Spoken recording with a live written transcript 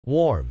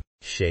Warm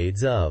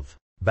shades of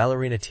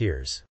ballerina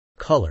tears.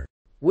 Color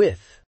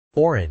with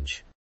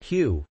orange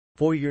hue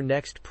for your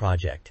next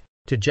project.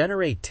 To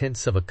generate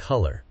tints of a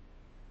color,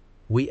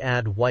 we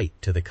add white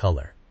to the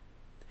color.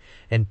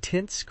 And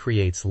tints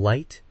creates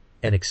light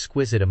and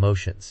exquisite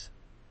emotions.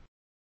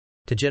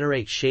 To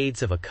generate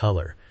shades of a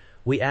color,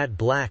 we add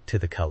black to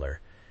the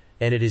color,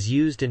 and it is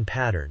used in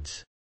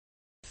patterns.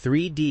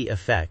 3D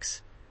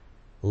effects,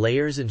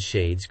 layers and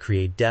shades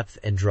create depth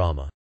and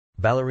drama.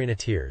 Ballerina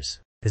tears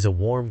is a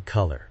warm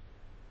color,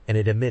 and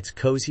it emits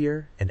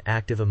cozier and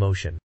active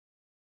emotion.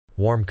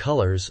 Warm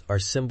colors are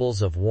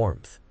symbols of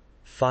warmth,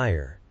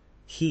 fire,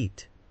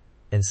 heat,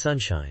 and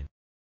sunshine.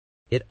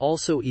 It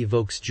also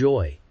evokes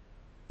joy,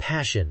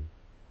 passion,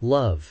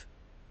 love,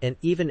 and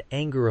even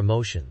anger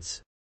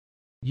emotions.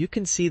 You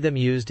can see them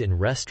used in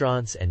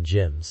restaurants and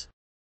gyms.